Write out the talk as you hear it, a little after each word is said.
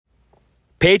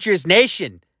Patriots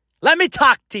Nation, let me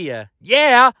talk to you.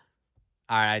 Yeah.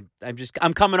 All right.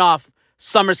 I'm coming off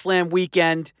SummerSlam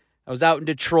weekend. I was out in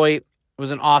Detroit. It was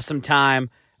an awesome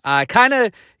time. Kind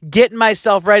of getting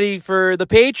myself ready for the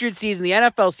Patriots season. The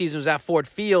NFL season was at Ford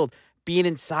Field. Being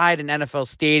inside an NFL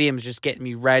stadium is just getting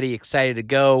me ready, excited to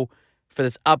go for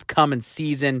this upcoming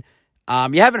season.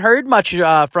 You haven't heard much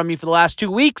from me for the last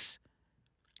 2 weeks.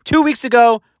 2 weeks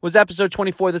ago was episode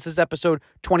 24. This is episode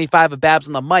 25 of Babs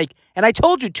on the Mic. And I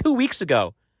told you 2 weeks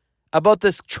ago about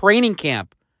this training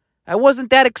camp. I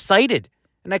wasn't that excited.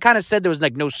 And I kind of said there was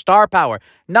like no star power.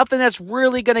 Nothing that's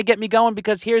really going to get me going,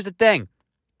 because here's the thing.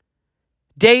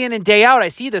 Day in and day out, I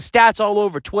see the stats all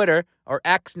over Twitter, or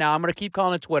X now. I'm going to keep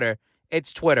calling it Twitter.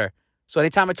 It's Twitter. So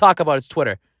anytime I talk about it, it's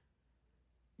Twitter.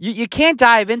 You can't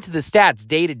dive into the stats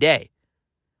day to day.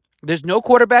 There's no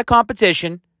quarterback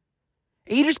competition.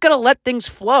 And you just got to let things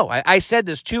flow. I said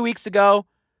this 2 weeks ago.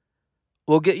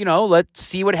 We'll get, let's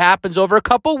see what happens over a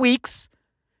couple weeks,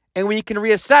 and we can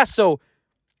reassess. So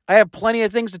I have plenty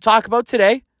of things to talk about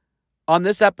today on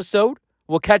this episode.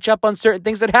 We'll catch up on certain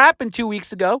things that happened 2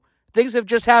 weeks ago. Things have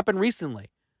just happened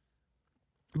recently.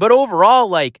 But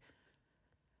overall,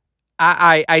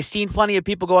 I seen plenty of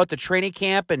people go out to training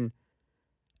camp, and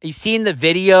you've seen the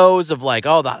videos of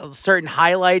the certain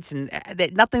highlights, and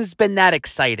nothing's been that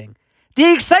exciting.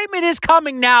 The excitement is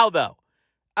coming now, though.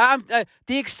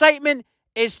 The excitement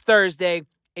is Thursday.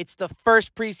 It's the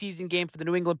first preseason game for the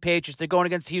New England Patriots. They're going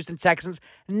against the Houston Texans.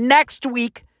 Next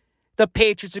week, the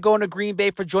Patriots are going to Green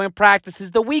Bay for joint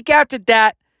practices. The week after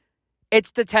that,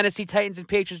 it's the Tennessee Titans and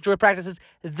Patriots joint practices.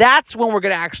 That's when we're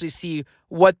going to actually see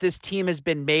what this team has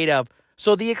been made of.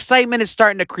 So the excitement is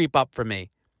starting to creep up for me.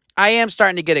 I am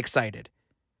starting to get excited.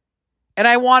 And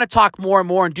I want to talk more and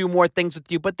more and do more things with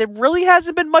you, but there really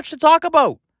hasn't been much to talk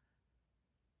about.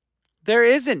 There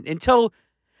isn't, until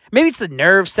maybe it's the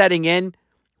nerves setting in.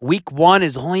 Week 1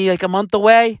 is only a month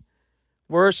away.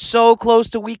 We're so close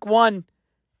to week 1,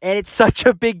 and it's such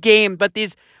a big game. But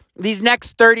these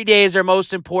next 30 days are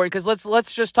most important, because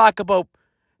let's just talk about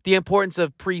the importance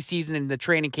of preseason and the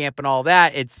training camp and all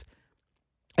that. It's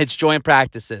joint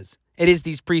practices. It is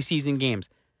these preseason games.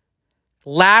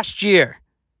 Last year,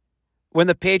 when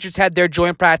the Patriots had their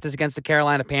joint practice against the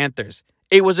Carolina Panthers,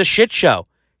 it was a shit show.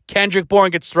 Kendrick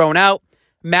Bourne gets thrown out.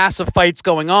 Massive fights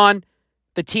going on.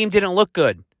 The team didn't look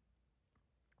good.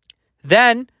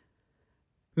 Then,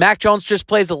 Mac Jones just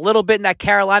plays a little bit in that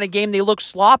Carolina game. They look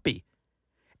sloppy.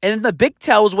 And then the big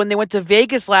tell was when they went to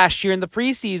Vegas last year in the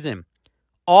preseason.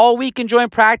 All week in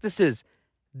joint practices,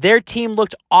 their team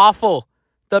looked awful.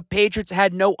 The Patriots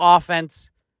had no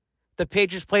offense. The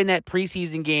Patriots played in that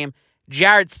preseason game.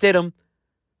 Jarrett Stidham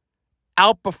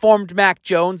outperformed Mac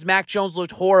Jones. Mac Jones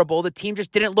looked horrible. The team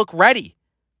just didn't look ready.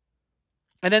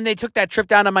 And then they took that trip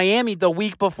down to Miami the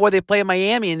week before they play in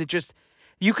Miami, and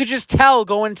you could just tell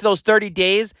going into those 30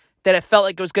 days that it felt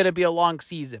like it was going to be a long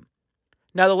season.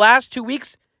 Now, the last 2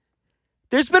 weeks,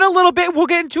 there's been a little bit. We'll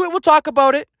get into it. We'll talk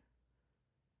about it.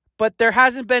 But there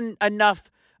hasn't been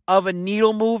enough of a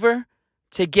needle mover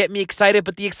to get me excited,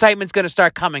 but the excitement's going to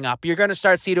start coming up. You're going to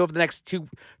start seeing it over the next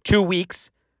two weeks.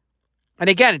 And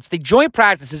again, it's the joint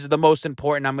practices are the most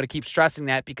important. I'm going to keep stressing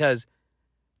that, because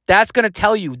that's going to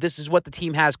tell you this is what the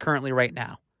team has currently right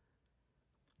now.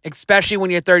 Especially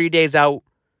when you're 30 days out,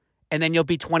 and then you'll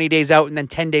be 20 days out, and then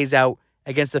 10 days out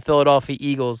against the Philadelphia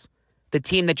Eagles, the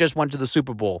team that just went to the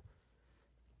Super Bowl.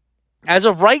 As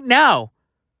of right now,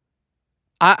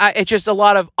 it's just a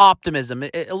lot of optimism,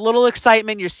 a little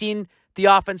excitement. You're seeing the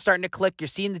offense starting to click. You're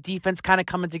seeing the defense kind of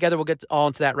coming together. We'll get all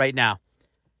into that right now.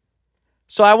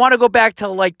 So I want to go back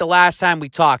to the last time we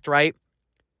talked, right?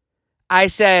 I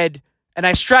said, and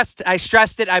I stressed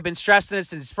it. I've been stressing it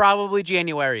since probably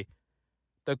January.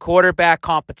 The quarterback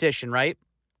competition, right?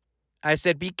 I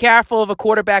said, be careful of a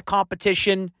quarterback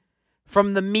competition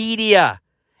from the media,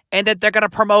 and that they're going to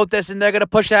promote this and they're going to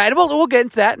push that. And we'll get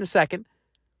into that in a second.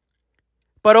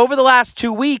 But over the last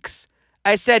 2 weeks,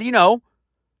 I said,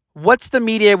 what's the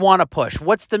media want to push?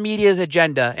 What's the media's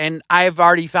agenda? And I've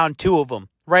already found 2 of them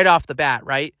right off the bat,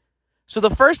 right? So the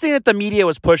first thing that the media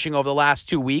was pushing over the last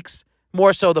 2 weeks,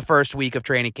 more so the first week of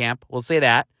training camp, we'll say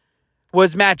that,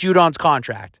 was Matt Judon's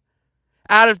contract.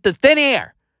 Out of the thin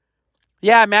air.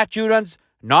 Yeah, Matt Judon's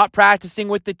not practicing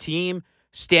with the team,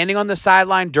 standing on the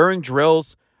sideline during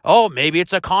drills. Oh, maybe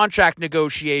it's a contract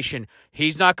negotiation.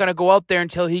 He's not going to go out there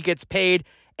until he gets paid.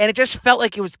 And it just felt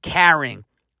like it was carrying.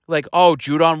 Oh,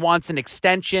 Judon wants an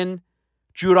extension.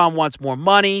 Judon wants more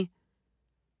money.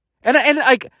 And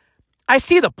I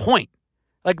see the point.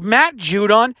 Matt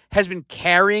Judon has been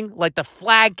carrying the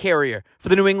flag carrier for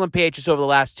the New England Patriots over the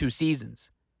last 2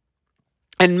 seasons.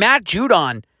 And Matt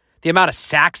Judon, The amount of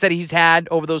sacks that he's had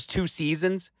over those 2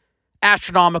 seasons,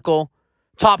 astronomical,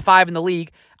 top 5 in the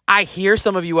league. I hear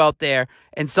some of you out there,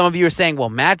 and some of you are saying, well,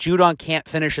 Matt Judon can't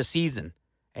finish a season.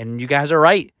 And you guys are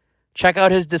right. Check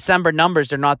out his December numbers.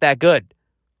 They're not that good.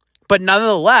 But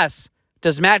nonetheless,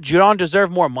 does Matt Judon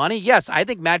deserve more money? Yes, I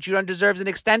think Matt Judon deserves an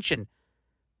extension.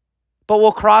 But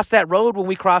we'll cross that road when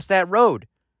we cross that road.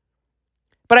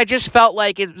 But I just felt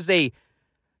like it was a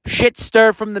shit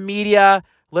stir from the media.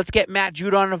 Let's get Matt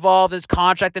Judon involved in his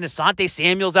contract, and Asante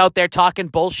Samuel's out there talking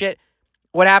bullshit.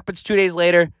 What happens 2 days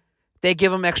later? They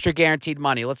give him extra guaranteed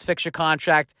money. Let's fix your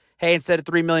contract. Hey, instead of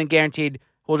 $3 million guaranteed,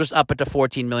 we'll just up it to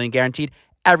 $14 million guaranteed.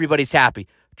 Everybody's happy.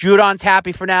 Judon's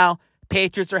happy for now.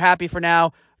 Patriots are happy for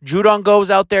now. Judon goes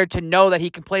out there to know that he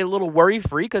can play a little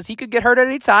worry-free because he could get hurt at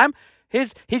any time.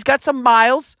 He's got some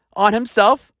miles on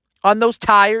himself, on those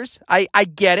tires. I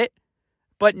get it.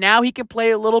 But now he can play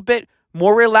a little bit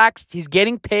more relaxed. He's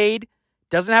getting paid.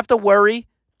 Doesn't have to worry.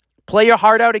 Play your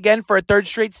heart out again for a 3rd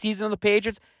straight season of the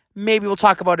Patriots. Maybe we'll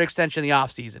talk about an extension in the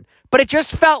offseason. But it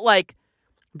just felt like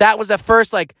that was at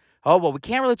first like, oh, well, we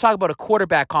can't really talk about a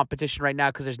quarterback competition right now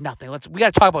because there's nothing. We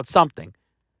got to talk about something.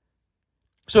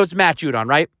 So it's Matt Judon,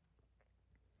 right?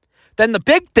 Then the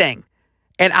big thing,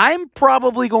 and I'm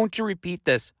probably going to repeat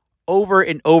this over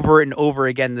and over and over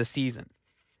again this season.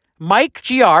 Mike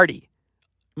Giardi.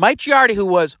 Mike Giardi, who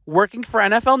was working for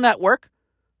NFL Network,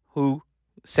 who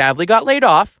sadly got laid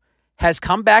off, has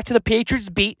come back to the Patriots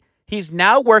Beat. He's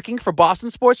now working for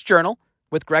Boston Sports Journal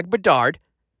with Greg Bedard.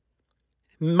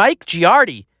 Mike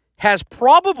Giardi has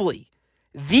probably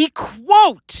the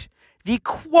quote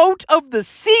of the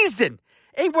season.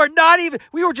 And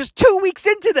we were just 2 weeks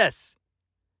into this.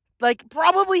 Like,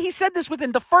 probably he said this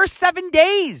within the first 7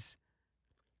 days.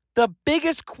 The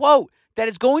biggest quote that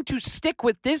is going to stick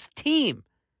with this team,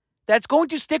 that's going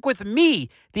to stick with me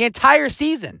the entire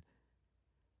season.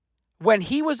 When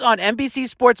he was on NBC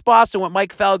Sports Boston with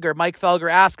Mike Felger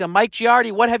asked him, Mike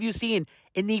Giardi, what have you seen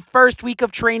in the first week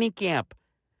of training camp?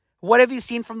 What have you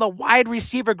seen from the wide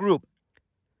receiver group?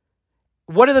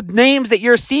 What are the names that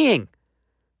you're seeing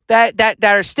that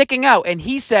are sticking out? And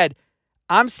he said,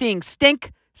 I'm seeing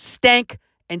Stink, Stank,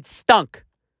 and Stunk.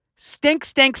 Stink,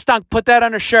 Stank, Stunk. Put that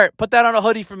on a shirt. Put that on a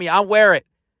hoodie for me. I'll wear it.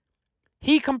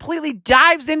 He completely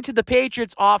dives into the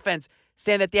Patriots offense,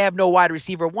 saying that they have no wide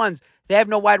receiver 1s. They have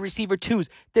no wide receiver 2s.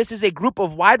 This is a group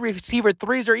of wide receiver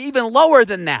 3s or even lower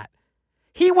than that.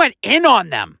 He went in on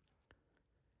them.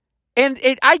 And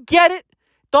I get it.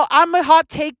 Though I'm a hot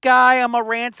take guy. I'm a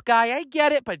rants guy. I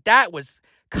get it. But that was,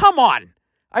 come on.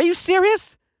 Are you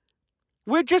serious?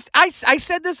 I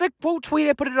said this, a quote tweet.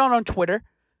 I put it on Twitter.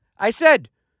 I said,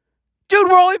 dude,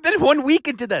 we're only been 1 week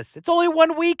into this. It's only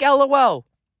 1 week, LOL.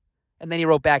 And then he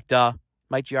wrote back, duh.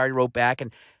 Mike Giardi wrote back.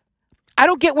 And I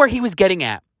don't get where he was getting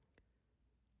at.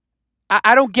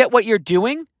 I don't get what you're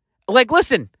doing. Like,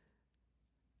 listen,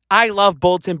 I love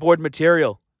bulletin board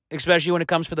material, especially when it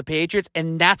comes for the Patriots,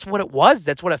 and that's what it was.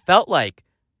 That's what it felt like.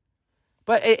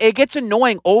 But it gets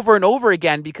annoying over and over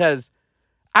again because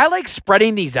I like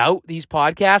spreading these out, these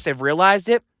podcasts. I've realized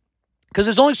it because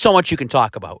there's only so much you can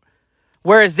talk about.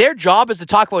 Whereas their job is to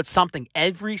talk about something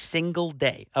every single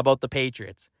day about the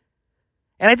Patriots.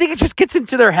 And I think it just gets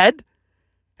into their head.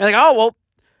 And like, oh, well,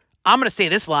 I'm going to say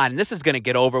this line, and this is going to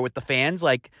get over with the fans.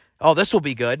 Like, oh, this will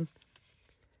be good.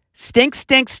 Stink,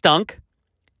 Stink, Stunk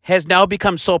has now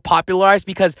become so popularized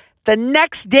because the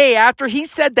next day after he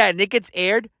said that and it gets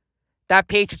aired, that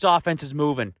Patriots offense is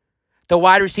moving. The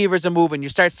wide receivers are moving. You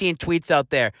start seeing tweets out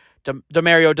there.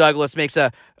 Demario Douglas makes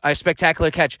a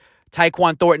spectacular catch.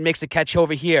 Tyquan Thornton makes a catch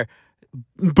over here.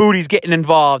 Booty's getting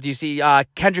involved. You see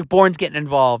Kendrick Bourne's getting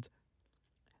involved.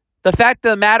 The fact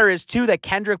of the matter is, too, that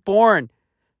Kendrick Bourne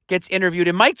gets interviewed,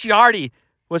 and Mike Giardi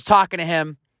was talking to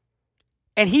him,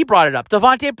 and he brought it up.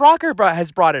 Devontae Brocker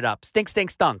has brought it up. Stink,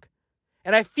 Stink, Stunk.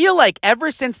 And I feel like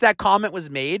ever since that comment was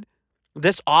made,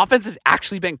 this offense has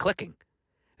actually been clicking.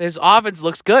 This offense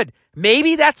looks good.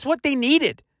 Maybe that's what they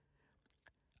needed.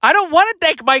 I don't want to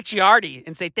thank Mike Giardi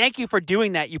and say thank you for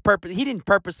doing that. He didn't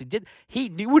purposely did. He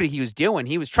knew what he was doing.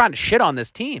 He was trying to shit on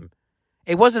this team.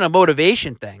 It wasn't a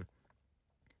motivation thing.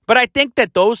 But I think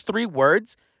that those 3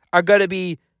 words are going to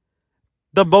be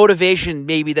the motivation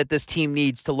maybe that this team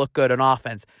needs to look good on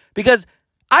offense. Because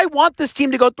I want this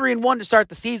team to go 3-1 to start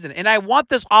the season. And I want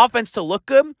this offense to look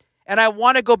good. And I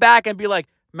want to go back and be like,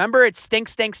 remember, it's Stink,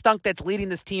 Stink, Stunk that's leading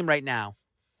this team right now.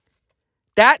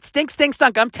 That Stink, Stink,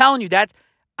 Stunk, I'm telling you,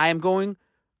 I am going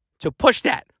to push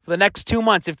that for the next 2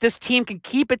 months if this team can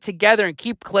keep it together and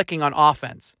keep clicking on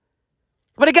offense.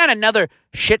 But again, another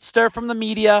shit stir from the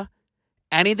media.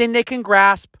 Anything they can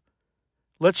grasp.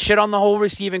 Let's shit on the whole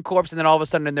receiving corps, and then all of a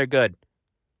sudden they're good.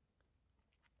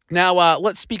 Now,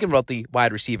 let's speak about the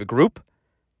wide receiver group.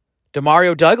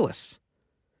 Demario Douglas.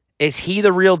 Is he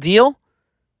the real deal?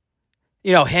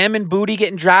 You know, him and Booty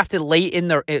getting drafted late.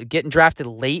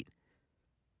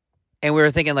 And we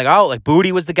were thinking like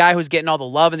Booty was the guy who's getting all the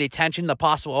love and the attention, the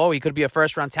possible, he could be a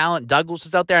first-round talent. Douglas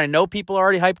was out there. And I know people are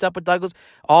already hyped up with Douglas.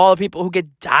 All the people who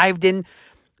get dived in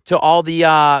to all the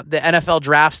NFL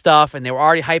draft stuff, and they were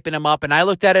already hyping him up. And I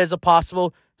looked at it as a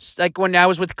possible, like when I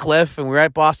was with Cliff and we were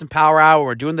at Boston Power Hour,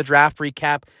 we're doing the draft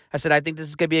recap. I said, I think this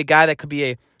is going to be a guy that could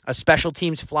be a special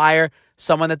teams flyer,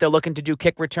 someone that they're looking to do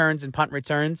kick returns and punt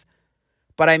returns.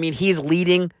 But, I mean, he's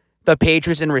leading the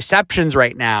Patriots in receptions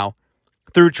right now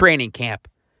through training camp.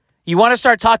 You want to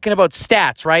start talking about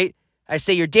stats, right? I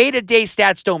say your day-to-day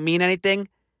stats don't mean anything,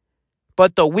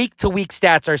 but the week-to-week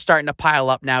stats are starting to pile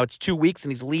up now. It's 2 weeks,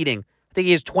 and he's leading. I think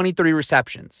he has 23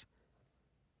 receptions.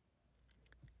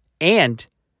 And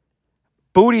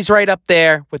Booty's right up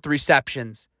there with the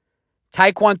receptions.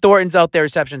 Tyquan Thornton's out there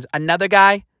receptions. Another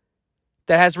guy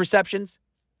that has receptions,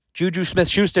 Juju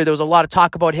Smith-Schuster. There was a lot of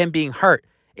talk about him being hurt.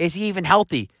 Is he even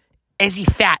healthy? Is he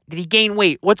fat? Did he gain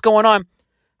weight? What's going on?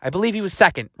 I believe he was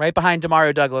second, right behind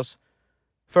Demario Douglas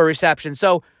for reception.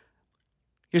 So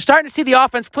you're starting to see the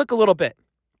offense click a little bit.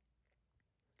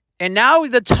 And now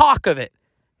the talk of it.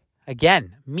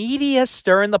 Again, media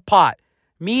stirring the pot.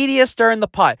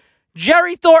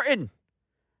 Jerry Thornton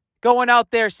going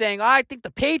out there saying, I think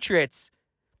the Patriots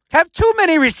have too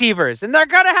many receivers, and they're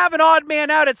going to have an odd man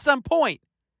out at some point.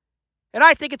 And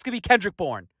I think it's going to be Kendrick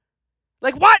Bourne.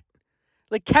 Like, what?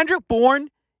 Like, Kendrick Bourne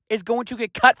is going to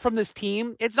get cut from this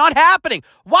team? It's not happening.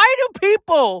 Why do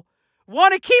people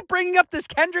want to keep bringing up this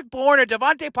Kendrick Bourne or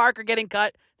Devontae Parker getting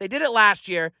cut? They did it last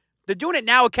year. They're doing it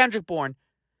now with Kendrick Bourne.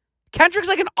 Kendrick's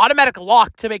like an automatic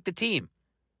lock to make the team.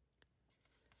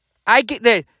 I get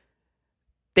that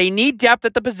they need depth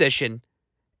at the position.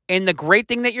 And the great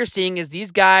thing that you're seeing is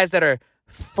these guys that are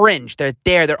fringe, they're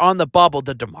there, they're on the bubble,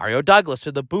 the Demario Douglas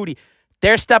or the Booty,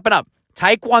 they're stepping up.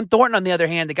 Tyquan Thornton, on the other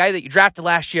hand, the guy that you drafted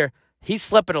last year, he's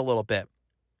slipping a little bit.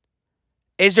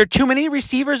 Is there too many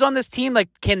receivers on this team? Like,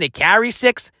 can they carry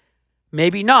 6?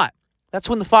 Maybe not. That's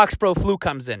when the Foxboro flu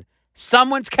comes in.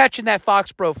 Someone's catching that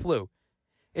Foxboro flu.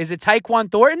 Is it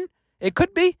Tyquan Thornton? It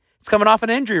could be. It's coming off an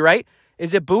injury, right?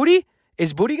 Is it Booty?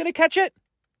 Is Booty going to catch it?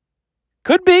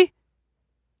 Could be.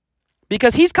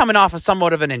 Because he's coming off of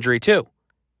somewhat of an injury too.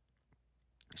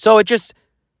 So it just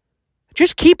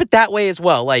keep it that way as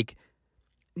well. Like,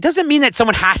 it doesn't mean that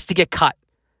someone has to get cut.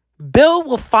 Bill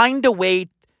will find a way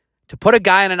to put a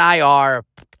guy on an IR,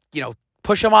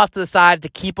 push him off to the side to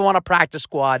keep him on a practice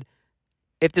squad.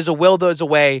 If there's a will, there's a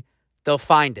way. They'll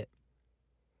find it.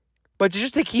 But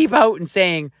just to keep out and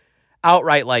saying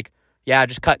outright, like, yeah,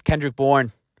 just cut Kendrick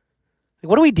Bourne. Like,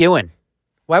 what are we doing?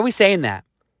 Why are we saying that?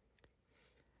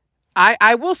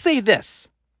 I will say this.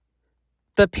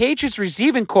 The Patriots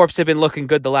receiving corps have been looking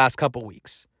good the last couple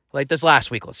weeks. Like this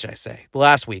last week, let's just say. The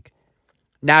last week.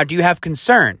 Now, do you have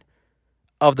concern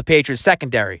of the Patriots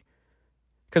secondary?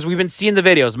 Because we've been seeing the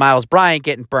videos. Miles Bryant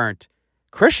getting burnt.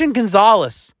 Christian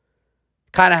Gonzalez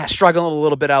kind of struggling a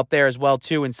little bit out there as well,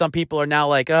 too. And some people are now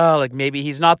like, maybe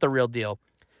he's not the real deal.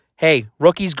 Hey,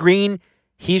 rookie's green.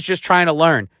 He's just trying to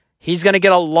learn. He's going to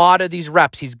get a lot of these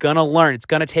reps. He's going to learn. It's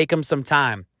going to take him some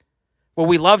time. Will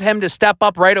we love him to step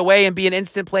up right away and be an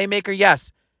instant playmaker?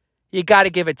 Yes. You got to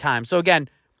give it time. So, again,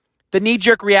 the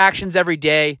knee-jerk reactions every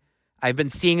day. I've been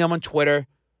seeing them on Twitter,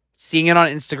 seeing it on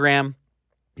Instagram.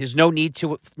 There's no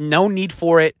need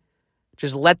for it.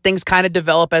 Just let things kind of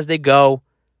develop as they go.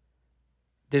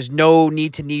 There's no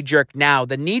need to knee-jerk now.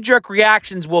 The knee-jerk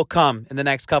reactions will come in the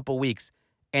next couple weeks,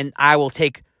 and I will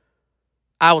take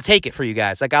it for you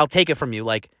guys. Like, I'll take it from you.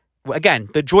 Like, again,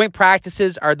 the joint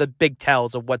practices are the big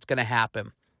tells of what's going to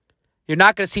happen. You're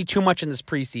not going to see too much in this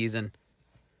preseason.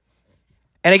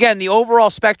 And again, the overall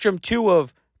spectrum, too,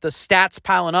 of the stats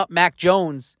piling up, Mac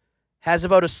Jones has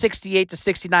about a 68 to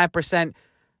 69%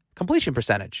 completion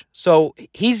percentage. So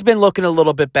he's been looking a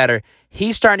little bit better.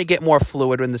 He's starting to get more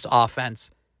fluid in this offense.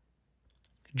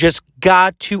 Just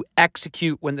got to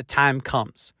execute when the time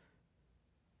comes.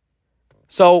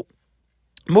 So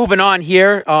moving on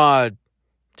here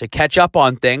to catch up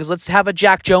on things, let's have a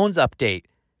Jack Jones update.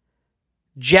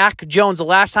 Jack Jones, the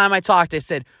last time I talked, I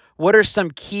said, what are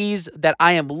some keys that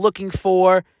I am looking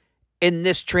for in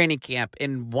this training camp?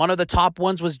 And one of the top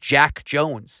ones was Jack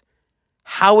Jones.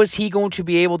 How is he going to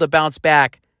be able to bounce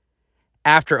back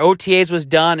after OTAs was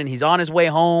done and he's on his way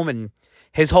home and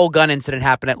his whole gun incident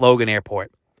happened at Logan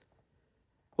Airport?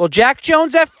 Well, Jack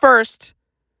Jones at first,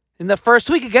 in the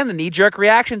first week, again, the knee-jerk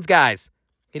reactions, guys.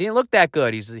 He didn't look that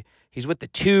good. He's with the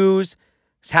twos.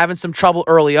 He's having some trouble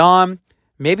early on.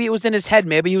 Maybe it was in his head.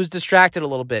 Maybe he was distracted a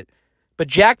little bit. But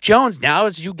Jack Jones, now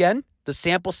as you again, the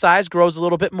sample size grows a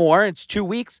little bit more. It's 2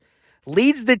 weeks.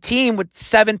 Leads the team with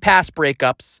 7 pass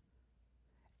breakups.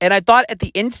 And I thought at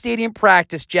the in-stadium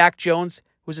practice, Jack Jones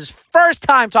was his first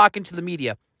time talking to the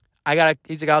media.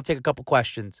 He's like, I'll take a couple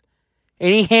questions.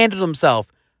 And he handled himself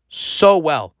so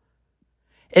well.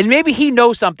 And maybe he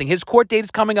knows something. His court date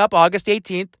is coming up August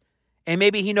 18th. And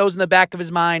maybe he knows in the back of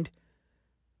his mind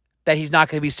that he's not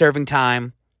going to be serving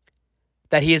time,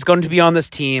 that he is going to be on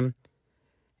this team.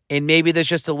 And maybe there's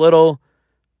just a little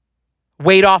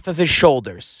weight off of his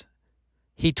shoulders.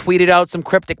 He tweeted out some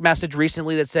cryptic message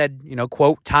recently that said,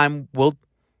 quote, time will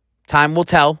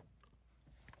tell.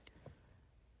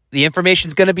 The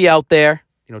information's going to be out there.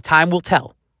 Time will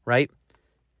tell, right?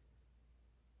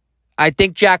 I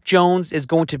think Jack Jones is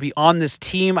going to be on this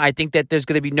team. I think that there's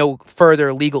going to be no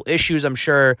further legal issues, I'm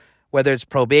sure, whether it's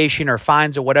probation or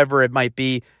fines or whatever it might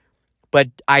be. But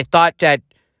I thought that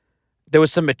there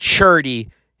was some maturity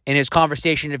in his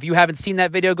conversation. If you haven't seen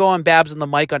that video, go on Babs on the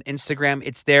Mic on Instagram.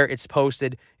 It's there. It's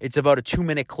posted. It's about a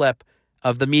 2-minute clip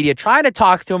of the media trying to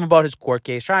talk to him about his court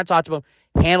case, trying to talk to him,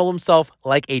 handle himself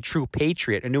like a true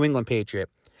Patriot, a New England Patriot.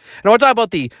 And I want to talk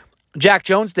about the Jack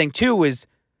Jones thing, too, is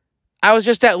I was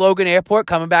just at Logan Airport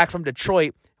coming back from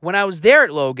Detroit. When I was there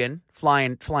at Logan,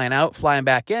 flying out, flying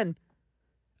back in,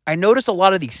 I noticed a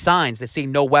lot of these signs that say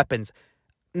no weapons.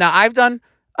 Now, I've done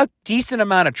a decent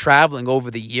amount of traveling over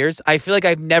the years. I feel like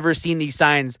I've never seen these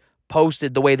signs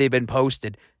posted the way they've been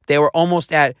posted. They were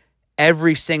almost at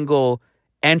every single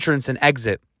entrance and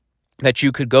exit that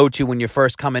you could go to when you're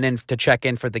first coming in to check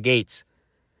in for the gates.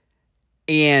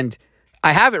 And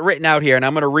I have it written out here, and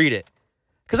I'm going to read it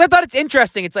because I thought it's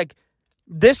interesting. It's like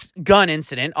this gun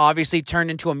incident obviously turned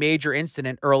into a major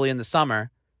incident early in the summer,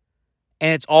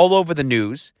 and it's all over the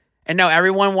news. And now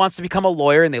everyone wants to become a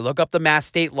lawyer, and they look up the Mass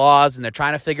state laws, and they're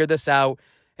trying to figure this out,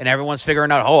 and everyone's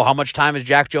figuring out, how much time is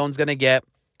Jack Jones going to get?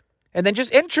 And then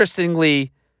just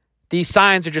interestingly, these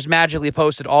signs are just magically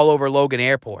posted all over Logan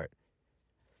Airport.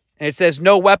 And it says,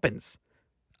 no weapons,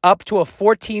 up to a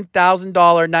 $14,000,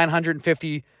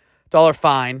 $950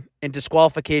 fine and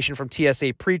disqualification from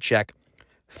TSA pre-check.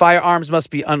 Firearms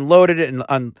must be unloaded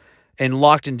and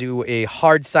locked into a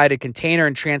hard-sided container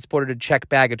and transported to checked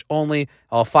baggage only.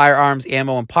 All firearms,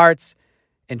 ammo, and parts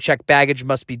and checked baggage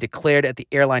must be declared at the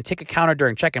airline ticket counter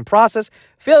during check-in process.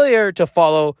 Failure to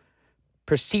follow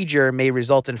procedure may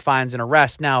result in fines and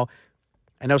arrests. Now,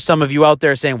 I know some of you out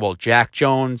there are saying, well, Jack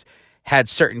Jones had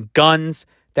certain guns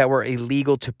that were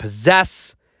illegal to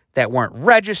possess, that weren't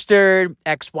registered,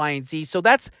 X, Y, and Z. So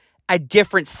that's a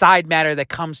different side matter that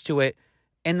comes to it.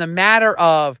 In the matter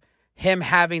of him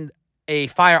having a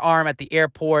firearm at the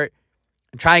airport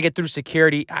and trying to get through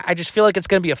security, I just feel like it's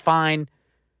going to be a fine,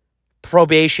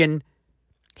 probation.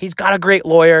 He's got a great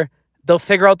lawyer. They'll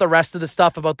figure out the rest of the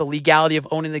stuff about the legality of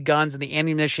owning the guns and the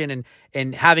ammunition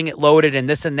and having it loaded and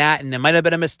this and that, and it might have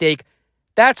been a mistake.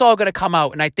 That's all going to come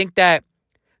out, and I think that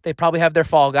they probably have their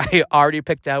fall guy already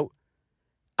picked out.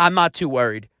 I'm not too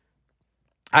worried.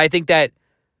 I think that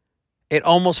it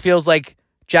almost feels like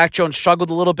Jack Jones struggled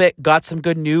a little bit, got some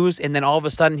good news, and then all of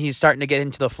a sudden he's starting to get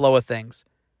into the flow of things.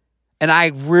 And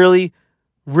I really,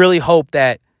 really hope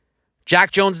that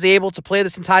Jack Jones is able to play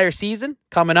this entire season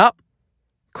coming up.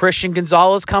 Christian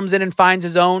Gonzalez comes in and finds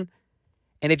his own,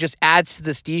 and it just adds to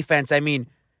this defense. I mean,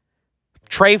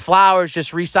 Trey Flowers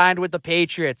just re-signed with the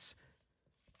Patriots,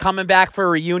 coming back for a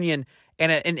reunion,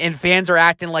 and fans are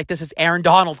acting like this is Aaron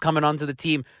Donald coming onto the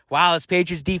team. Wow, this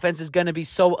Patriots defense is going to be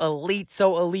so elite,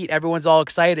 so elite. Everyone's all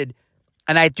excited.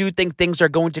 And I do think things are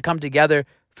going to come together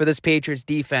for this Patriots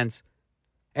defense.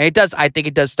 And it does. I think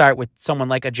it does start with someone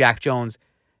like a Jack Jones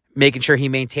making sure he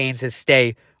maintains his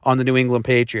stay on the New England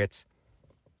Patriots.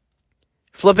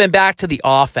 Flipping back to the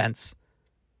offense,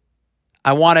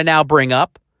 I want to now bring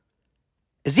up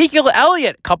Ezekiel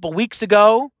Elliott. A couple weeks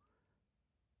ago,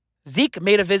 Zeke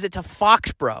made a visit to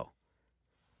Foxboro,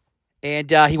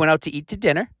 and he went out to eat to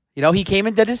dinner. He came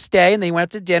and did his stay, and they went out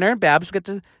to dinner, and Babs got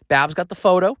the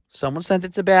photo. Someone sent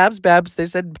it to Babs. Babs, they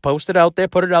said, post it out there,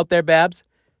 put it out there, Babs.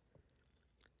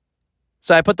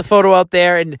 So I put the photo out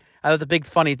there, and I thought the big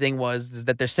funny thing is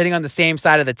that they're sitting on the same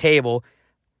side of the table.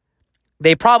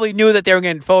 They probably knew that they were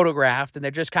getting photographed, and they're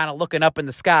just kind of looking up in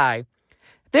the sky.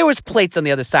 There was plates on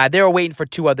the other side. They were waiting for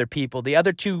 2 other people. The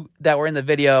other 2 that were in the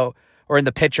video, or in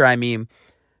the picture,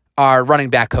 are running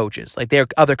back coaches. Like, they're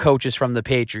other coaches from the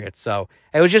Patriots. So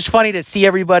it was just funny to see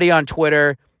everybody on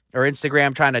Twitter or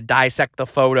Instagram trying to dissect the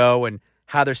photo and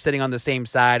how they're sitting on the same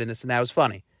side and this and that. It was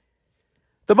funny.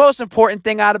 The most important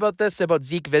thing about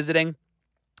Zeke visiting,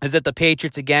 is that the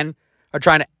Patriots, again, are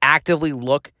trying to actively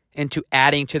look into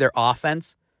adding to their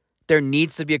offense, there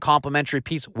needs to be a complementary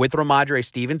piece with Ramondre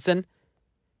Stevenson.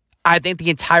 I think the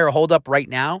entire holdup right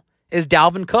now is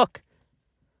Dalvin Cook.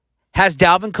 Has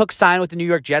Dalvin Cook signed with the New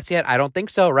York Jets yet? I don't think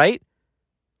so, right?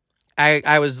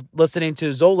 I was listening to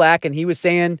Zolak, and he was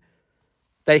saying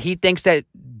that he thinks that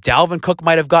Dalvin Cook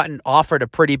might have gotten offered a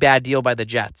pretty bad deal by the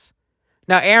Jets.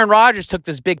 Now, Aaron Rodgers took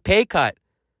this big pay cut,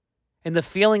 and the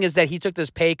feeling is that he took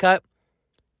this pay cut,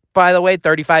 by the way,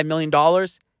 $35 million,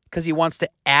 because he wants to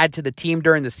add to the team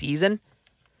during the season.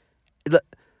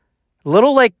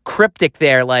 Little like cryptic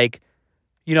there, like,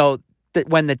 you know, that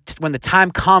when the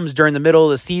time comes during the middle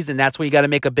of the season, that's when you got to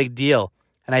make a big deal.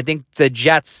 And I think the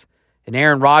Jets and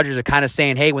Aaron Rodgers are kind of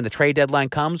saying, hey, when the trade deadline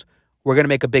comes, we're going to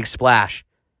make a big splash.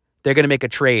 They're going to make a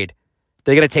trade.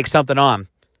 They're going to take something on.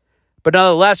 But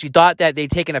nonetheless, you thought that they'd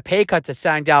taken a pay cut to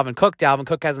sign Dalvin Cook. Dalvin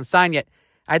Cook hasn't signed yet.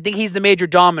 I think he's the major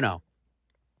domino.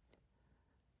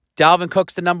 Dalvin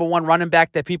Cook's the number one running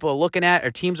back that people are looking at,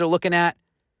 or teams are looking at.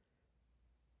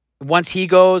 Once he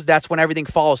goes, that's when everything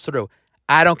falls through.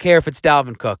 I don't care if it's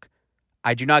Dalvin Cook.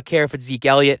 I do not care if it's Zeke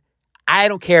Elliott. I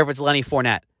don't care if it's Lenny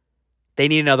Fournette. They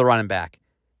need another running back.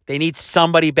 They need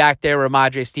somebody back there,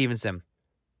 Ramondre Stevenson.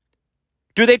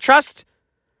 Do they trust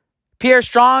Pierre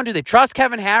Strong? Do they trust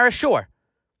Kevin Harris? Sure.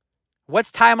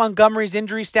 What's Ty Montgomery's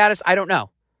injury status? I don't know.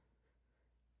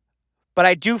 But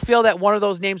I do feel that one of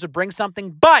those names would bring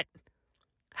something. But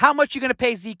how much are you going to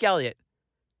pay Zeke Elliott?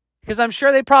 Because I'm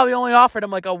sure they probably only offered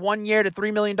him like a 1 year to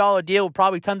 $3 million deal with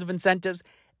probably tons of incentives.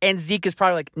 And Zeke is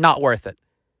probably like not worth it.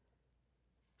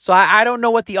 So I don't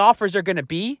know what the offers are going to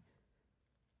be.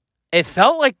 It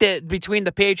felt like between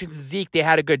the Patriots and Zeke, they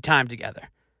had a good time together.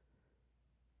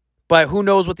 But who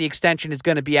knows what the extension is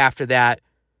going to be after that.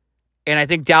 And I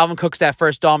think Dalvin Cook's that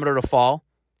first domino to fall.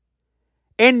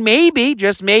 And maybe,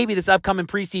 just maybe, this upcoming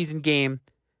preseason game,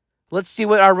 let's see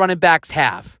what our running backs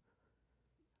have.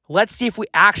 Let's see if we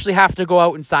actually have to go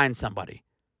out and sign somebody.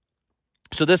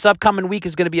 So this upcoming week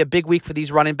is going to be a big week for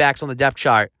these running backs on the depth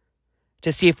chart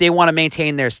to see if they want to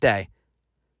maintain their stay.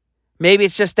 Maybe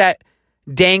it's just that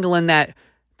dangling that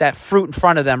fruit in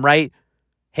front of them, right?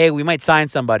 Hey, we might sign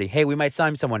somebody. Hey, we might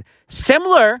sign someone.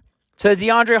 Similar to the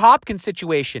DeAndre Hopkins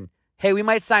situation. Hey, we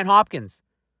might sign Hopkins.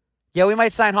 Yeah, we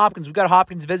might sign Hopkins. We've got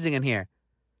Hopkins visiting in here.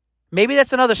 Maybe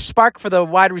that's another spark for the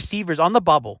wide receivers on the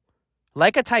bubble.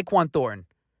 Like a Tyquan Thornton,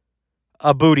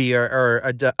 a Booty, or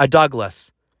a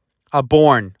Douglas, a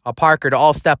Bourne, a Parker to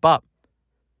all step up.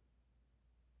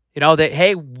 You know, that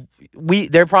hey,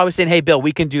 they're probably saying, hey, Bill,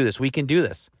 we can do this. We can do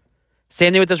this.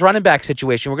 Same thing with this running back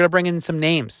situation. We're going to bring in some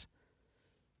names.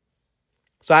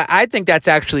 So I think that's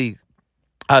actually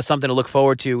something to look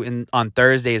forward to on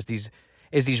Thursday is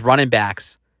these running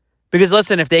backs. Because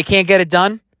listen, if they can't get it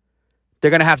done,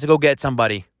 they're going to have to go get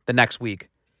somebody the next week.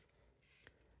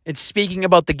 And speaking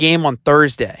about the game on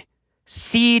Thursday,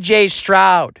 C.J.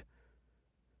 Stroud.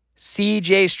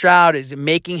 C.J. Stroud is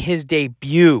making his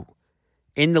debut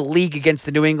in the league against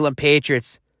the New England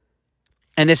Patriots.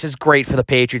 And this is great for the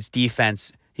Patriots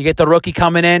defense. You get the rookie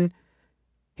coming in.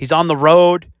 He's on the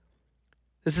road.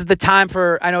 This is the time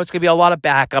for, I know it's going to be a lot of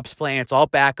backups playing. It's all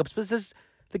backups. But this is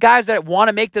the guys that want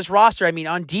to make this roster. I mean,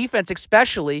 on defense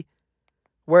especially,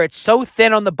 where it's so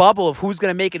thin on the bubble of who's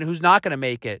going to make it and who's not going to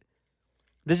make it.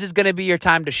 This is going to be your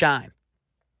time to shine.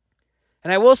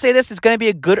 And I will say this, it's going to be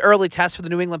a good early test for the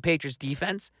New England Patriots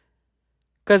defense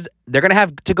because they're going to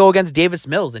have to go against Davis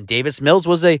Mills. And Davis Mills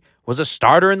was a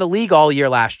starter in the league all year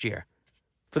last year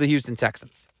for the Houston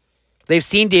Texans. They've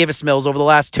seen Davis Mills over the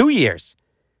last 2 years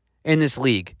in this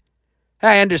league.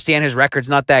 I understand his record's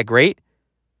not that great.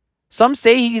 Some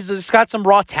say he's got some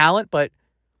raw talent, but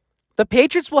the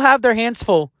Patriots will have their hands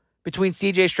full between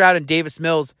C.J. Stroud and Davis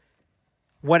Mills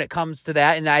when it comes to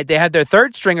that. And they had their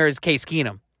third stringer is Case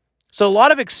Keenum. So a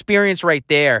lot of experience right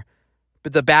there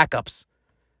with the backups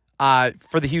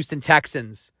for the Houston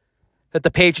Texans that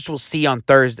the Patriots will see on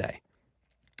Thursday.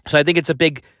 So I think it's a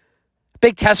big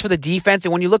test for the defense.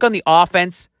 And when you look on the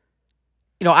offense,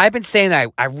 you know, I've been saying that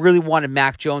I really wanted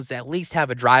Mac Jones to at least have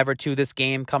a drive or two this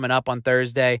game coming up on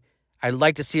Thursday. I'd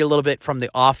like to see a little bit from the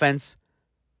offense.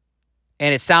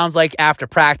 And it sounds like after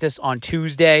practice on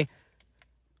Tuesday,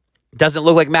 doesn't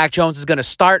look like Mac Jones is going to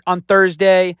start on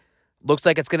Thursday. Looks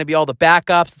like it's going to be all the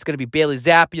backups. It's going to be Bailey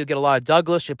Zappi. You'll get a lot of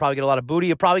Douglas. You'll probably get a lot of Booty.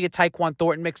 You'll probably get Tyquan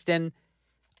Thornton mixed in.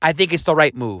 I think it's the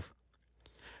right move.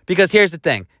 Because here's the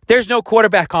thing. There's no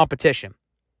quarterback competition.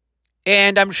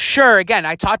 And I'm sure, again,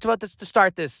 I talked about this to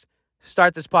start this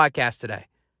podcast today.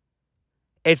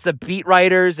 It's the beat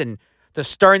writers and the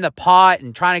stirring the pot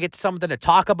and trying to get something to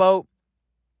talk about.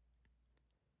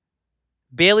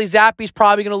 Bailey Zappi's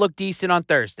probably going to look decent on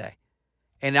Thursday.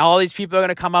 And all these people are going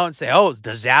to come out and say, oh,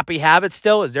 does Zappy have it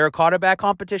still? Is there a quarterback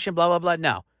competition? Blah, blah, blah.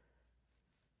 No.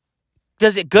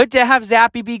 Does it good to have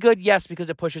Zappy be good? Yes, because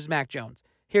it pushes Mac Jones.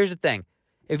 Here's the thing.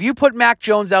 If you put Mac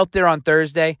Jones out there on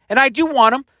Thursday, and I do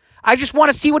want him, I just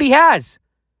want to see what he has.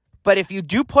 But if you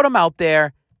do put him out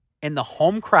there in the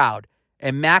home crowd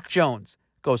and Mac Jones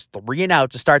goes 3 and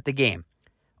out to start the game,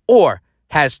 or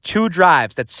has 2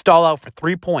 drives that stall out for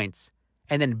 3 points,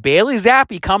 and then Bailey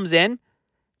Zappi comes in,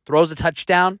 throws a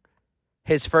touchdown,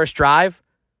 his first drive,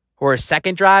 or his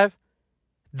second drive,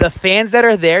 the fans that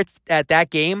are there at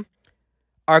that game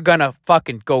are going to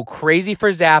fucking go crazy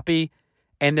for Zappi,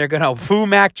 and they're going to woo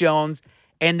Mac Jones,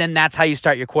 and then that's how you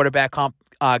start your quarterback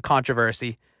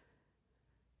controversy.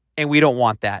 And we don't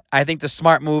want that. I think the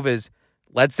smart move is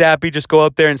let Zappi just go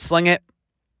out there and sling it.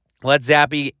 Let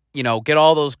Zappi, get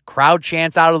all those crowd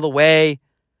chants out of the way.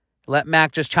 Let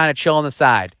Mac just try to chill on the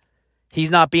side.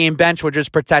 He's not being benched. We're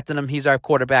just protecting him. He's our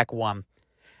quarterback 1.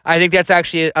 I think that's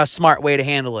actually a smart way to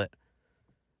handle it.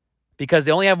 Because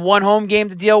they only have 1 home game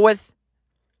to deal with.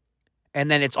 And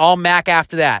then it's all Mac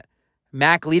after that.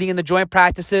 Mac leading in the joint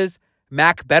practices.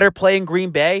 Mac better play in Green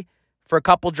Bay for a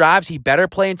couple drives. He better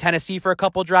play in Tennessee for a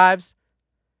couple drives.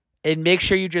 And make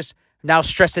sure you just now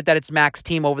stress it that it's Mac's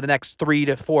team over the next 3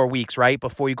 to 4 weeks, right?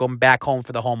 Before you go back home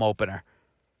for the home opener.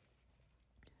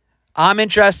 I'm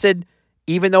interested,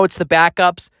 even though it's the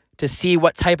backups, to see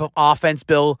what type of offense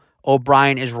Bill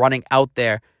O'Brien is running out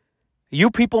there.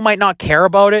 You people might not care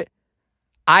about it.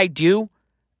 I do.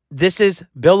 This is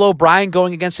Bill O'Brien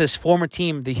going against his former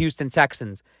team, the Houston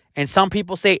Texans. And some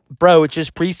people say, bro, it's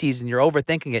just preseason. You're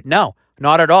overthinking it. No,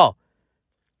 not at all.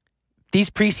 These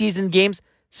preseason games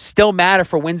still matter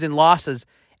for wins and losses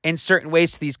in certain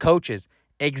ways to these coaches.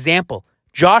 Example,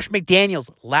 Josh McDaniels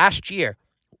last year,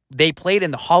 they played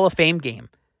in the Hall of Fame game.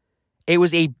 It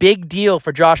was a big deal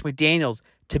for Josh McDaniels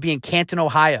to be in Canton,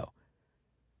 Ohio,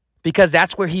 because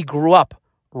that's where he grew up,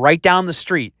 right down the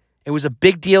street. It was a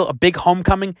big deal, a big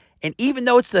homecoming, and even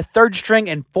though it's the 3rd string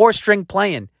and 4th string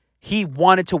playing, he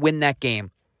wanted to win that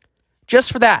game.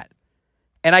 Just for that.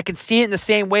 And I can see it in the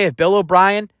same way of Bill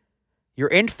O'Brien. You're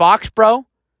in Foxboro,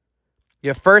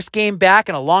 your first game back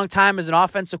in a long time as an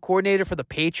offensive coordinator for the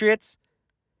Patriots,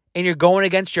 and you're going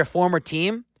against your former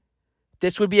team.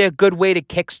 This would be a good way to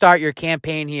kickstart your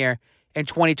campaign here in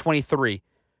 2023.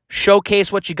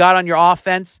 Showcase what you got on your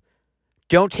offense.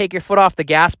 Don't take your foot off the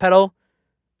gas pedal.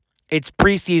 It's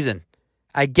preseason.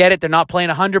 I get it. They're not playing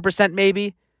 100%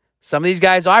 maybe. Some of these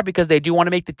guys are because they do want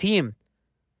to make the team.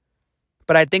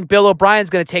 But I think Bill O'Brien's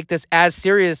going to take this as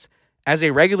serious as a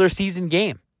regular season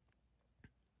game.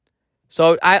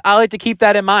 So I like to keep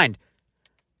that in mind.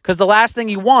 Because the last thing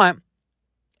you want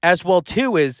as well,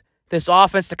 too, is this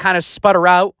offense to kind of sputter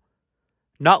out,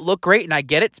 not look great, and I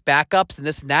get it, it's backups and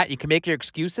this and that. You can make your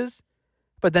excuses,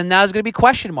 but then now there's going to be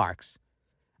question marks.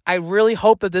 I really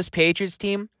hope that this Patriots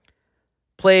team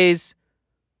plays,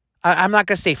 I'm not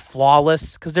going to say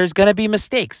flawless, because there's going to be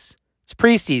mistakes. It's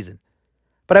preseason.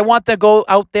 But I want them to go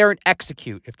out there and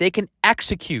execute. If they can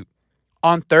execute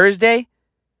on Thursday,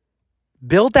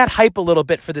 build that hype a little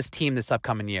bit for this team this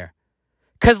upcoming year.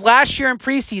 Because last year in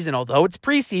preseason, although it's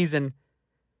preseason,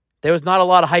 there was not a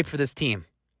lot of hype for this team.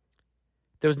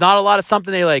 There was not a lot of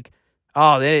something they're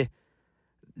going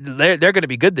to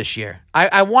be good this year.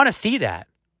 I want to see that.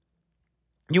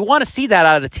 You want to see that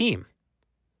out of the team.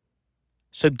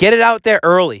 So get it out there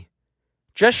early.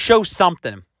 Just show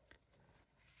something.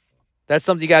 That's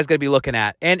something you guys got to be looking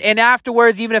at. And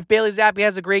afterwards, even if Bailey Zappi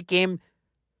has a great game,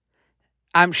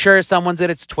 I'm sure someone's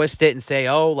going to twist it and say,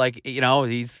 they're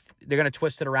going to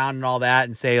twist it around and all that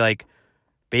and say,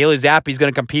 Bailey Zappi's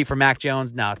going to compete for Mac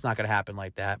Jones. No, it's not going to happen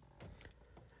like that.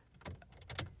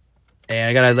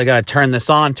 And I gotta turn this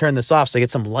on, turn this off so I get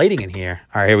some lighting in here.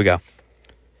 All right, here we go.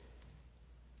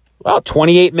 Well,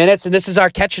 28 minutes, and this is our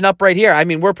catching up right here. I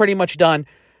mean, we're pretty much done.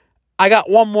 I got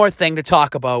one more thing to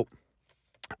talk about.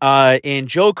 And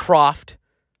Joe Croft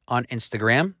on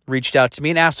Instagram reached out to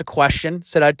me and asked a question,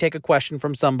 said I'd take a question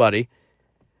from somebody.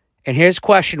 And his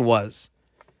question was,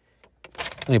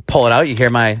 let me pull it out. You hear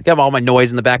got all my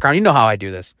noise in the background. You know how I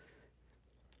do this.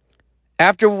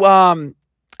 After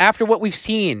what we've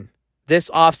seen this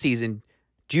offseason,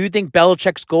 do you think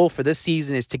Belichick's goal for this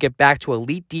season is to get back to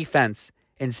elite defense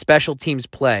and special teams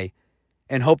play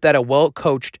and hope that a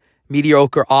well-coached,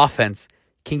 mediocre offense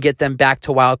can get them back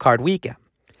to wild card weekend?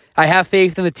 I have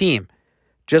faith in the team.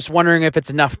 Just wondering if it's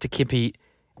enough to compete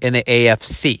in the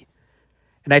AFC.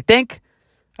 And I think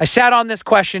I sat on this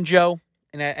question, Joe,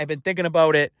 and I've been thinking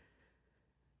about it.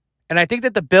 And I think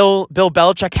that the Bill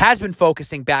Belichick has been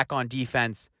focusing back on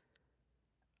defense.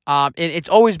 And it's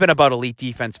always been about elite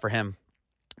defense for him.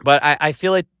 But I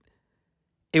feel like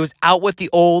it was out with the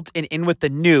old and in with the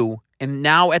new. And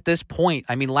now at this point,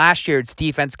 I mean, last year its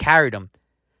defense carried them.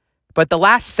 But the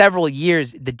last several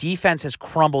years, the defense has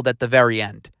crumbled at the very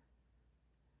end.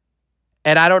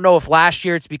 And I don't know if last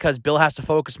year it's because Bill has to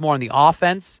focus more on the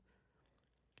offense.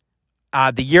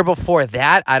 The year before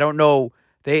that, I don't know.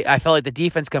 I felt like the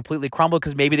defense completely crumbled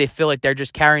because maybe they feel like they're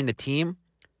just carrying the team.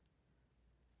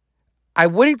 I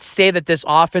wouldn't say that this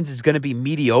offense is going to be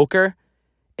mediocre.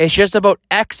 It's just about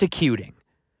executing.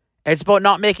 It's about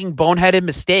not making boneheaded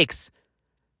mistakes,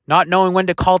 not knowing when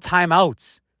to call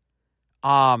timeouts,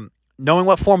 knowing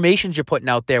what formations you're putting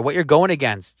out there, what you're going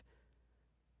against,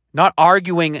 not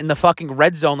arguing in the fucking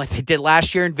red zone like they did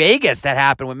last year in Vegas. That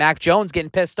happened with Mac Jones getting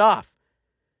pissed off.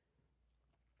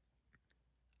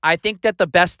 I think that the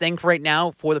best thing for right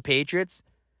now for the Patriots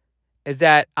is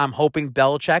that I'm hoping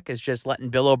Belichick is just letting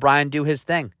Bill O'Brien do his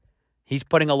thing. He's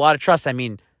putting a lot of trust. I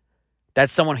mean,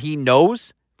 that's someone he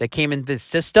knows that came into the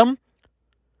system,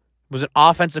 was an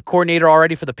offensive coordinator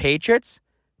already for the Patriots,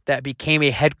 that became a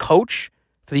head coach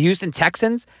for the Houston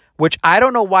Texans, which I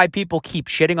don't know why people keep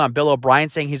shitting on Bill O'Brien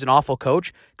saying he's an awful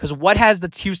coach, because what has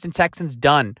the Houston Texans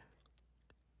done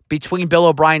between Bill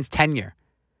O'Brien's tenure?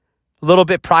 A little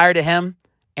bit prior to him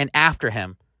and after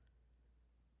him.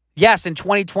 Yes, in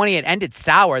 2020 it ended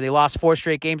sour. They lost 4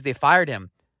 straight games. They fired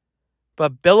him.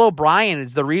 But Bill O'Brien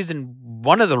is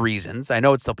one of the reasons, I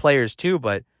know it's the players too,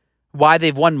 but why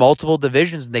they've won multiple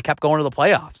divisions and they kept going to the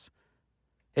playoffs.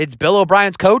 It's Bill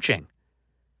O'Brien's coaching.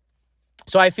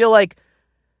 So I feel like,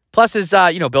 plus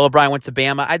Bill O'Brien went to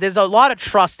Bama. There's a lot of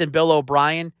trust in Bill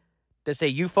O'Brien to say,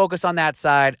 you focus on that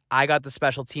side. I got the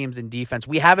special teams and defense.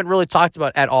 We haven't really talked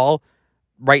about at all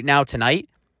right now tonight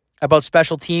about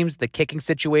special teams, the kicking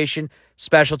situation,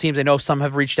 special teams. I know some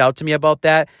have reached out to me about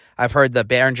that. I've heard the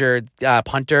Behringer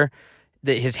punter,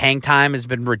 his hang time has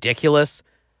been ridiculous.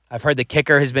 I've heard the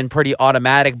kicker has been pretty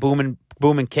automatic, booming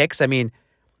kicks. I mean,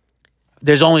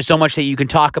 there's only so much that you can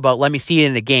talk about. Let me see it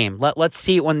in a game. Let's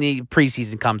see it when the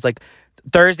preseason comes. Like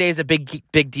Thursday is a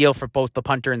big deal for both the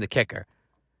punter and the kicker.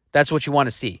 That's what you want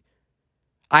to see.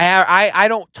 I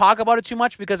don't talk about it too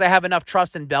much because I have enough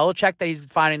trust in Belichick that he's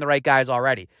finding the right guys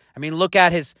already. I mean, look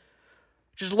at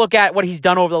what he's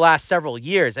done over the last several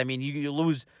years. I mean, you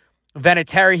lose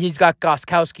Vinatieri, he's got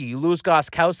Gostkowski. You lose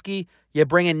Gostkowski, you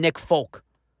bring in Nick Folk.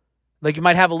 Like, you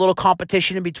might have a little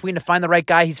competition in between to find the right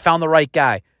guy. He's found the right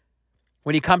guy.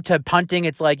 When you come to punting,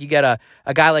 it's like you get a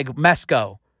guy like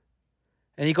Mesko.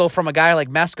 And you go from a guy like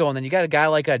Mesko, and then you got a guy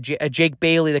like a Jake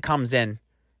Bailey that comes in.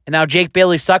 And now Jake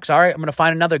Bailey sucks. All right, I'm going to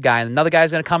find another guy. And another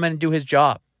guy's going to come in and do his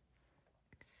job.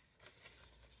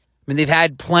 I mean, they've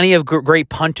had plenty of great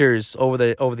punters over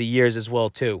the years as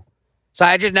well, too. So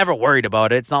I just never worried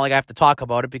about it. It's not like I have to talk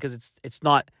about it because it's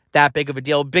not that big of a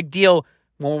deal. Big deal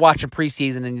when we're watching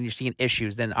preseason and you're seeing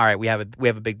issues. Then, all right, we have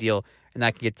a big deal, and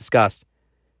that can get discussed.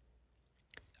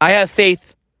 I have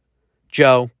faith,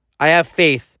 Joe. I have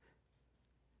faith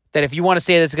that if you want to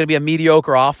say this is going to be a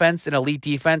mediocre offense, an elite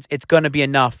defense, it's going to be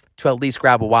enough to at least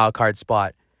grab a wild card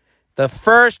spot. The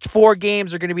first 4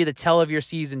 games are going to be the tell of your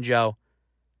season, Joe.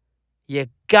 You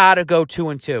got to go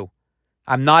 2-2.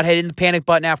 I'm not hitting the panic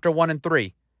button after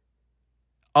 1-3.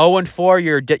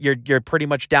 0-4, you're pretty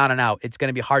much down and out. It's going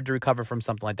to be hard to recover from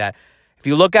something like that. If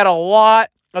you look at a lot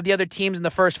of the other teams in the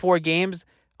first 4 games,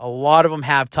 a lot of them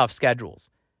have tough schedules.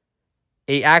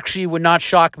 It actually would not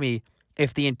shock me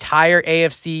if the entire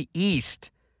AFC East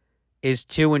is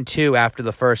 2-2 after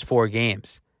the first 4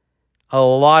 games. A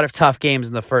lot of tough games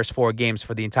in the first 4 games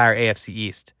for the entire AFC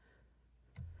East.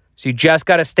 So you just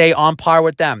got to stay on par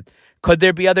with them. Could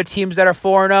there be other teams that are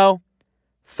 4-0,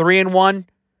 3-1,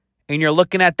 and you're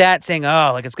looking at that saying,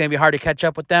 oh, like it's going to be hard to catch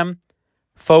up with them?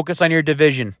 Focus on your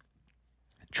division.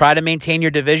 Try to maintain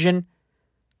your division,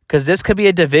 because this could be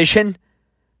a division,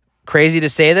 crazy to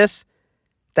say this,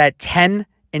 that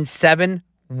 10-7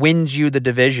 wins you the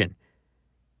division.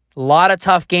 A lot of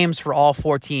tough games for all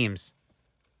 4 teams.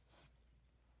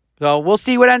 So we'll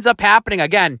see what ends up happening.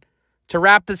 Again, to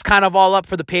wrap this kind of all up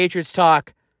for the Patriots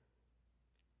talk,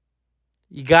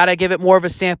 you got to give it more of a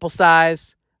sample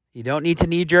size. You don't need to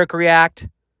knee-jerk react.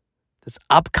 This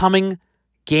upcoming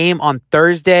game on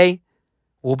Thursday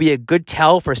will be a good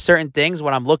tell for certain things.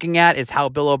 What I'm looking at is how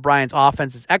Bill O'Brien's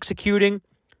offense is executing.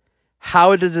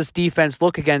 How does this defense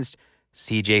look against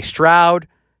C.J. Stroud,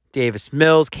 Davis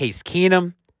Mills, Case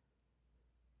Keenum?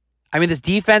 I mean, this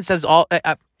defense has all...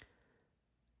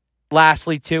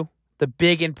 lastly, too, the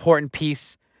big important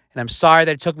piece, and I'm sorry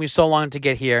that it took me so long to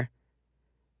get here,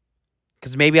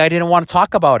 because maybe I didn't want to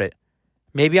talk about it.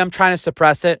 Maybe I'm trying to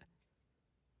suppress it.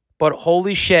 But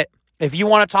holy shit, if you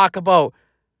want to talk about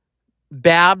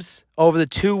Babs, over the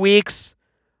 2 weeks,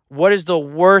 what is the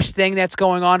worst thing that's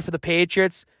going on for the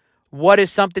Patriots? What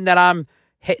is something that I'm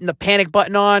hitting the panic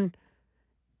button on?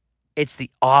 It's the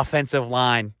offensive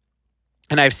line.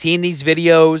 And I've seen these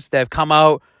videos that have come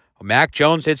out. Mac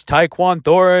Jones hits Tyquan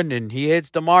Thornton, and he hits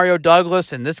Demario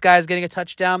Douglas, and this guy's getting a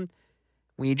touchdown.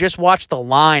 When you just watch the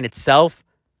line itself,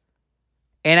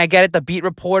 and I get it, the beat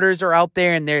reporters are out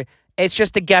there, and it's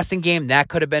just a guessing game. That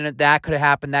could have been it. That could have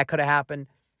happened. That could have happened.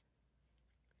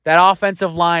 That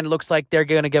offensive line looks like they're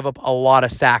going to give up a lot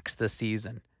of sacks this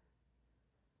season.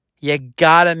 You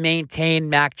got to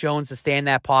maintain Mac Jones to stay in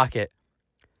that pocket.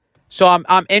 So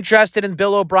I'm interested in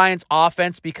Bill O'Brien's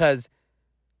offense because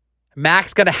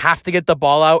Mac's going to have to get the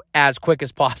ball out as quick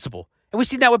as possible. And we've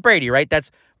seen that with Brady, right? That's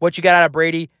what you got out of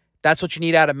Brady. That's what you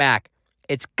need out of Mac.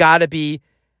 It's got to be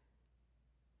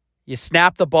you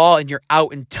snap the ball and you're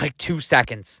out in like 2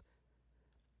 seconds.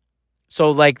 So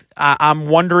like I'm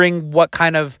wondering what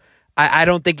kind of I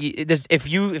don't think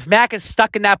if Mac is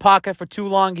stuck in that pocket for too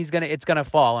long, it's gonna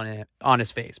fall on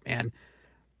his face, man.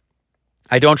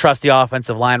 I don't trust the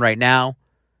offensive line right now.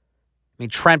 I mean,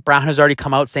 Trent Brown has already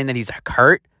come out saying that he's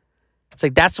hurt. It's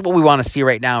like that's what we want to see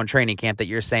right now in training camp. That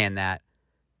you're saying that.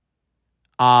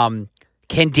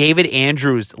 Can David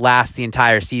Andrews last the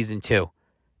entire season too?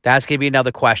 That's gonna be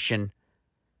another question.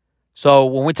 So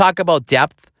when we talk about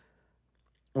depth,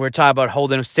 we're talking about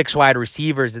holding 6 wide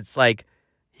receivers. It's like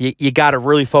you got to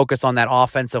really focus on that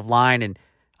offensive line. And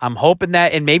I'm hoping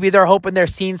that, and maybe they're hoping they're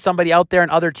seeing somebody out there in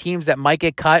other teams that might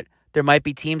get cut. There might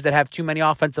be teams that have too many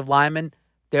offensive linemen.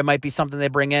 There might be something they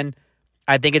bring in.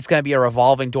 I think it's going to be a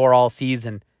revolving door all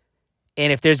season.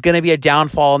 And if there's going to be a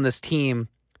downfall in this team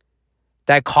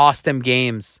that costs them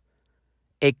games,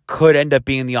 it could end up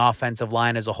being the offensive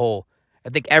line as a whole. I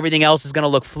think everything else is going to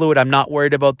look fluid. I'm not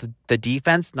worried about the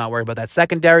defense, not worried about that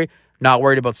secondary, not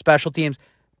worried about special teams,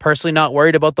 personally not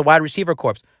worried about the wide receiver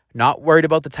corps, not worried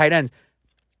about the tight ends.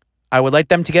 I would like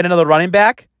them to get another running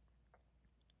back.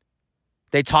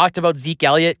 They talked about Zeke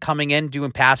Elliott coming in,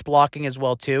 doing pass blocking as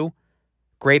well too.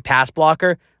 Great pass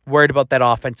blocker. Worried about that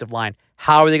offensive line.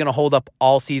 How are they going to hold up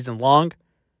all season long?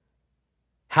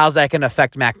 How's that going to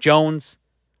affect Mac Jones?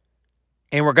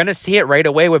 And we're going to see it right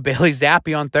away with Bailey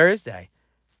Zappi on Thursday.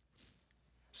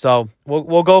 So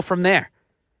we'll go from there.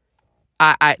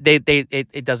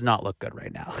 It does not look good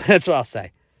right now. That's what I'll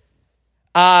say.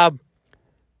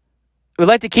 We'd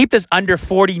like to keep this under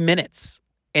 40 minutes.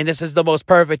 And this is the most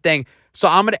perfect thing. So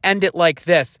I'm going to end it like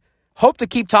this. Hope to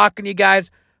keep talking to you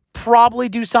guys. Probably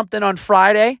do something on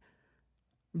Friday.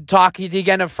 Talk to you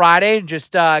again on Friday. And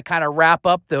just kind of wrap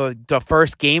up the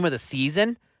first game of the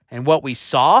season and what we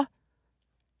saw.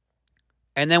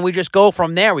 And then we just go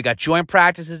from there. We got joint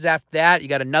practices after that. You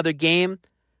got another game.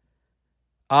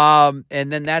 And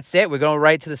then that's it. We're going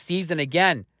right to the season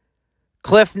again.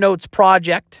 Cliff Notes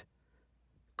Project.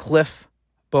 Cliff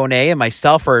Bonet and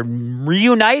myself are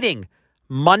reuniting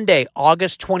Monday,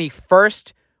 August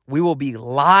 21st. We will be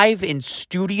live in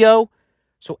studio.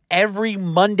 So every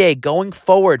Monday going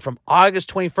forward from August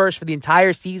 21st for the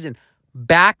entire season,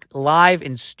 back live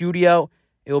in studio.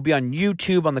 It will be on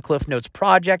YouTube on the Cliff Notes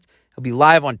Project. It'll be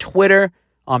live on Twitter,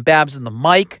 on Babs and the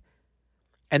Mic.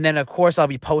 And then, of course, I'll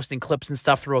be posting clips and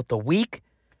stuff throughout the week.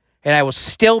 And I will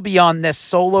still be on this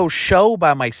solo show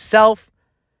by myself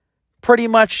pretty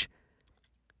much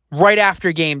right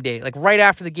after game day. Like right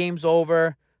after the game's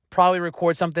over. Probably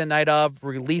record something the night of,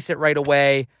 release it right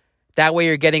away. That way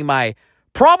you're getting my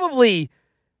probably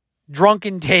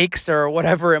drunken takes or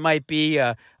whatever it might be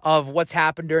of what's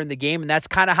happened during the game. And that's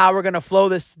kind of how we're going to flow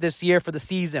this year for the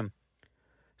season.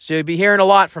 So you'll be hearing a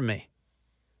lot from me.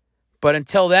 But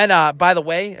until then, by the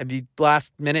way,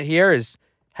 last minute here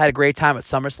had a great time at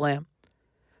SummerSlam.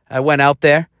 I went out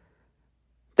there.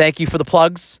 Thank you for the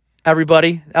plugs,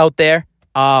 everybody out there.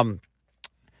 I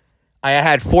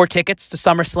had 4 tickets to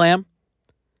SummerSlam.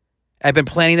 I've been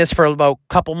planning this for about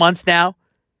a couple months now.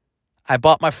 I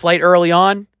bought my flight early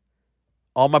on.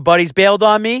 All my buddies bailed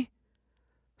on me.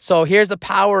 So here's the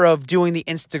power of doing the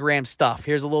Instagram stuff.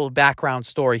 Here's a little background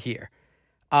story here.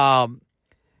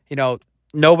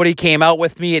 Nobody came out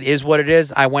with me. It is what it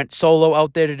is. I went solo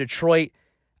out there to Detroit.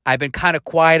 I've been kind of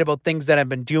quiet about things that I've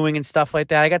been doing and stuff like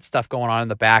that. I got stuff going on in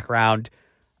the background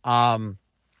that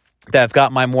have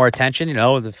got my more attention,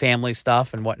 the family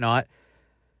stuff and whatnot.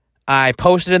 I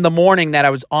posted in the morning that I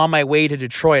was on my way to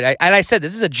Detroit. I said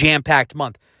this is a jam-packed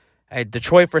month. I had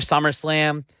Detroit for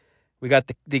SummerSlam. We got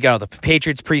the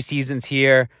Patriots preseasons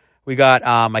here. We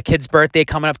got my kid's birthday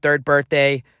coming up, 3rd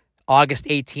birthday, August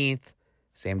 18th.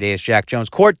 Same day as Jack Jones'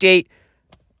 court date.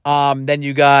 Then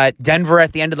you got Denver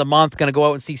at the end of the month. Going to go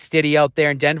out and see Stiddy out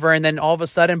there in Denver. And then all of a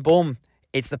sudden, boom,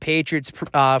 It's the Patriots'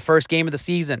 first game of the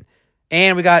season.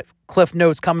 And we got Cliff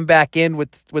Notes coming back in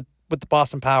with the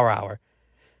Boston Power Hour.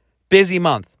 Busy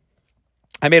month.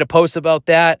 I made a post about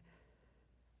that.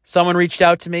 Someone reached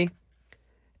out to me,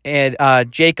 and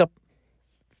Jacob,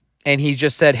 and he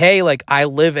just said, hey, like, I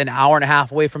live an hour and a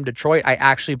half away from Detroit. I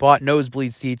actually bought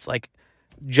nosebleed seats, like,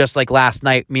 just like last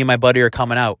night. Me and my buddy are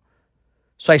coming out.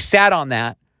 So I sat on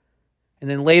that, and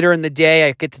then later in the day,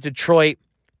 I get to Detroit.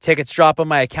 Tickets drop on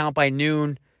my account by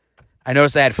noon. I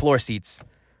noticed I had floor seats.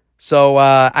 So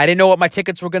I didn't know what my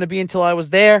tickets were going to be until I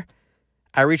was there.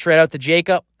 I reached right out to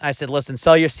Jacob. I said, listen,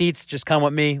 sell your seats. Just come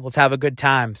with me. Let's have a good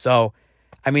time. So,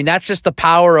 I mean, that's just the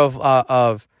power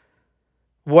of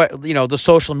what, you know, the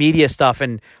social media stuff.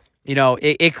 And, you know,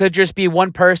 it could just be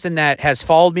one person that has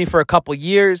followed me for a couple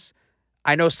years.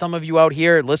 I know some of you out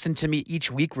here listen to me each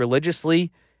week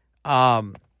religiously.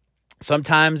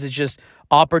 Sometimes it's just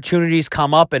opportunities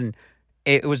come up, and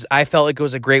I felt like it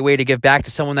was a great way to give back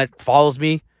to someone that follows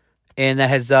me and that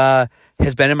has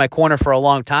been in my corner for a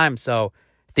long time. So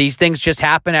these things just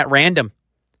happen at random.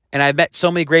 And I've met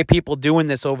so many great people doing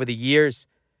this over the years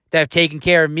that have taken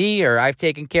care of me, or I've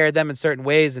taken care of them in certain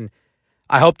ways. And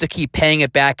I hope to keep paying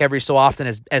it back every so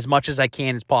often as much as I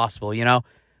can as possible, you know?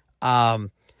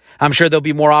 I'm sure there'll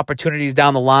be more opportunities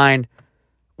down the line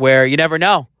where you never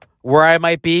know where I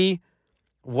might be,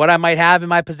 what I might have in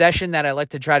my possession that I like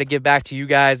to try to give back to you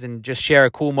guys and just share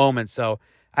a cool moment. So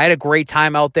I had a great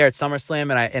time out there at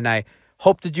SummerSlam, and I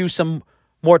hope to do some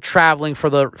more traveling for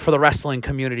the wrestling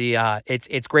community.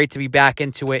 It's great to be back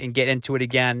into it and get into it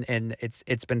again, and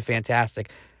it's been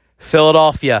fantastic.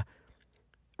 Philadelphia,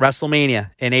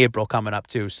 WrestleMania in April coming up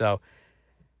too. So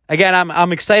again,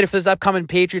 I'm excited for this upcoming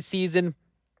Patriots season.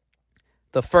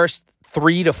 The first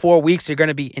 3 to 4 weeks are going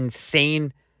to be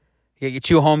insane. You get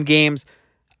your 2 home games.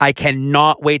 I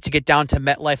cannot wait to get down to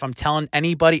MetLife. I'm telling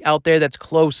anybody out there that's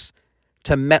close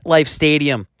to MetLife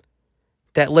Stadium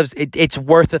that lives, it's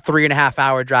worth a 3.5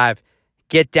 hour drive.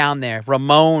 Get down there.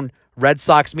 Ramon, Red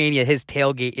Sox Mania, his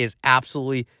tailgate is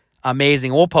absolutely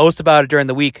amazing. We'll post about it during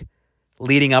the week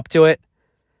leading up to it.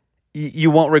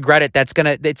 You won't regret it. That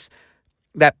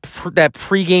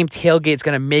pregame tailgate is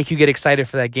going to make you get excited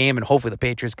for that game, and hopefully the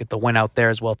Patriots get the win out there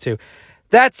as well too.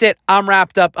 That's it. I'm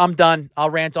wrapped up. I'm done. I'll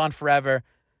rant on forever.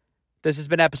 This has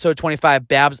been episode 25,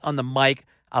 Babs on the mic.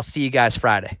 I'll see you guys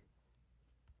Friday.